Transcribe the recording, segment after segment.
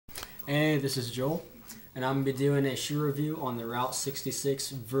Hey, this is Joel, and I'm going to be doing a shoe review on the Route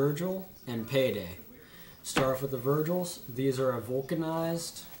 66 Virgil and Payday. Start off with the Virgils. These are a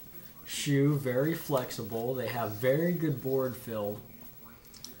vulcanized shoe, very flexible. They have very good board fill.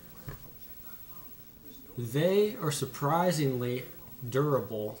 They are surprisingly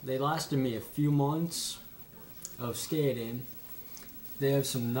durable. They lasted me a few months of skating. They have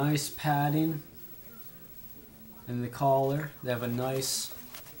some nice padding in the collar. They have a nice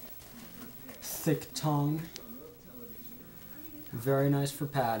thick tongue, very nice for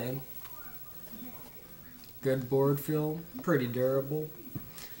padding. Good board feel, pretty durable.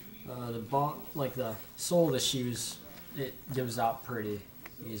 The sole of the shoes, it gives out pretty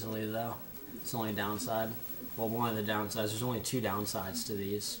easily though. It's the only downside. Well, one of the downsides. There's only two downsides to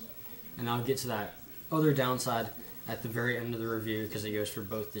these, and I'll get to that other downside at the very end of the review because it goes for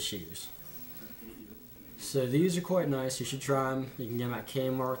both the shoes. So these are quite nice. You should try them. You can get them at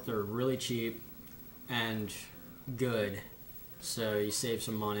Kmart. They're really cheap and good, so you save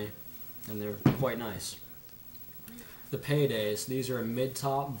some money, and they're quite nice. The Paydays, these are a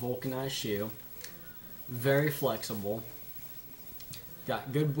mid-top vulcanized shoe, very flexible,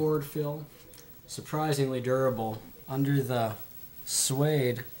 got good board feel, surprisingly durable. Under the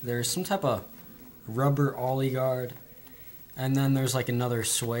suede, there's some type of rubber ollie guard, and then there's like another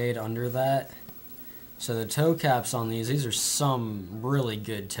suede under that. So the toe caps on these are some really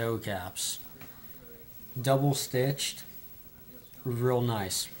good toe caps. Double stitched, real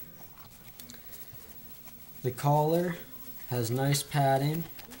nice. The collar has nice padding.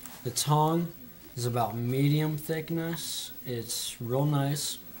 The tongue is about medium thickness. It's real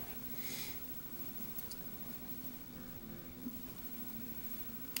nice.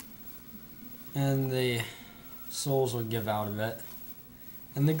 And the soles will give out a bit.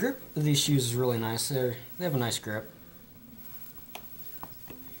 And the grip of these shoes is really nice. They have a nice grip.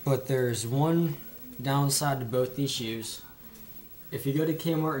 But there's one downside to both these shoes. If you go to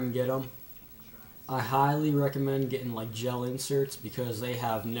Kmart and get them, I highly recommend getting like gel inserts because they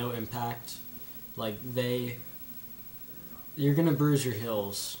have no impact. You're gonna bruise your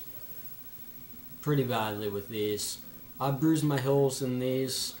heels pretty badly with these. I bruised my heels in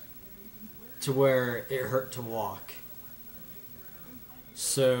these to where it hurt to walk.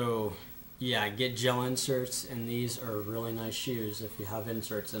 So yeah, get gel inserts, and these are really nice shoes if you have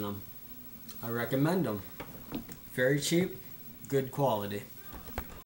inserts in them. I recommend them. Very cheap, good quality.